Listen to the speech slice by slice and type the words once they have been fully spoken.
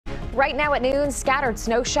Right now at noon, scattered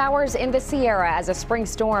snow showers in the Sierra as a spring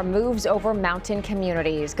storm moves over mountain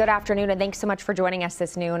communities. Good afternoon and thanks so much for joining us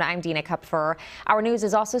this noon. I'm Dina Kupfer. Our news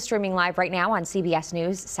is also streaming live right now on CBS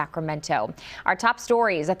News Sacramento. Our top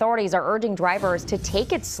stories: authorities are urging drivers to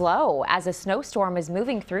take it slow as a snowstorm is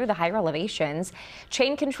moving through the higher elevations.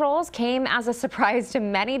 Chain controls came as a surprise to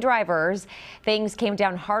many drivers. Things came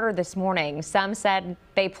down harder this morning. Some said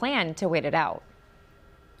they planned to wait it out.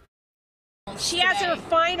 She has her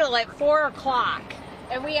final at 4 o'clock,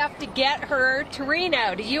 and we have to get her to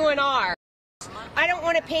Reno, to UNR. I don't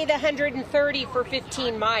want to pay the $130 for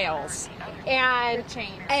 15 miles and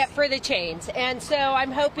for the chains. And so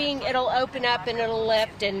I'm hoping it'll open up and it'll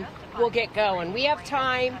lift and we'll get going. We have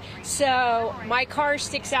time, so my car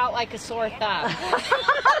sticks out like a sore thumb.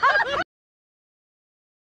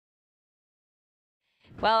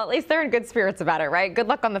 Well, at least they're in good spirits about it, right? Good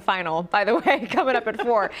luck on the final, by the way, coming up at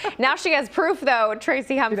 4. Now she has proof, though,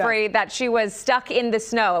 Tracy Humphrey, that she was stuck in the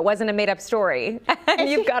snow. It wasn't a made-up story. And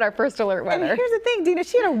you've got our first alert weather. And here's the thing, Dina,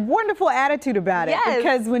 she had a wonderful attitude about it. Yes.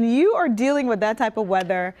 Because when you are dealing with that type of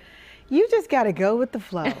weather, you just got to go with the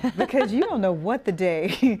flow because you don't know what the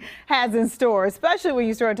day has in store, especially when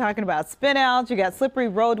you start talking about spin outs, you got slippery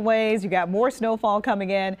roadways, you got more snowfall coming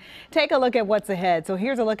in. Take a look at what's ahead. So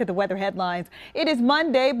here's a look at the weather headlines. It is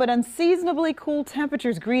Monday, but unseasonably cool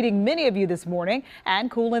temperatures greeting many of you this morning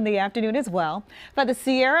and cool in the afternoon as well. For the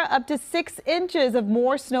Sierra, up to 6 inches of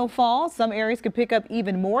more snowfall. Some areas could pick up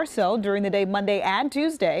even more so during the day Monday and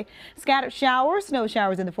Tuesday. Scattered showers, snow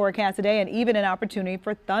showers in the forecast today, and even an opportunity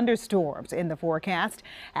for thunderstorms in the forecast.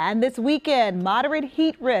 And this weekend, moderate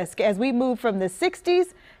heat risk as we move from the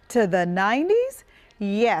 60s to the 90s.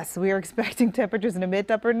 Yes, we are expecting temperatures in the mid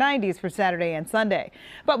to upper 90s for Saturday and Sunday.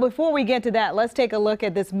 But before we get to that, let's take a look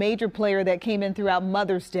at this major player that came in throughout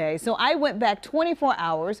Mother's Day. So I went back 24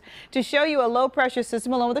 hours to show you a low pressure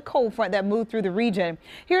system along with a cold front that moved through the region.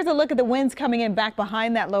 Here's a look at the winds coming in back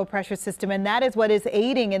behind that low pressure system, and that is what is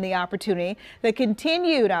aiding in the opportunity, the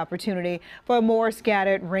continued opportunity for more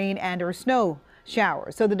scattered rain and or snow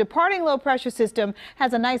showers. So the departing low pressure system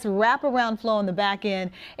has a nice wraparound flow on the back end.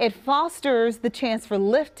 It fosters the chance for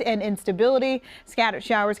lift and instability. Scattered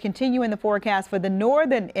showers continue in the forecast for the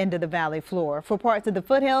northern end of the valley floor, for parts of the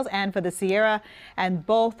foothills and for the Sierra. And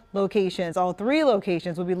both locations, all 3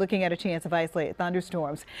 locations, will be looking at a chance of isolated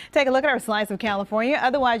thunderstorms. Take a look at our slice of California.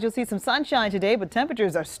 Otherwise, you'll see some sunshine today, but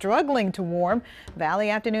temperatures are struggling to warm. Valley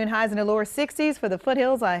afternoon highs in the lower 60s. For the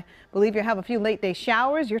foothills, I believe you'll have a few late day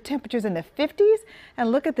showers. Your temperatures in the 50s.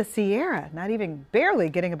 And look at the Sierra, not even barely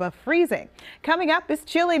getting above freezing. Coming up, it's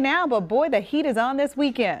chilly now, but boy, the heat is on this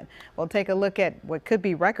weekend. We'll take a look at what could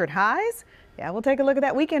be record highs. Yeah, we'll take a look at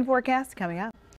that weekend forecast coming up.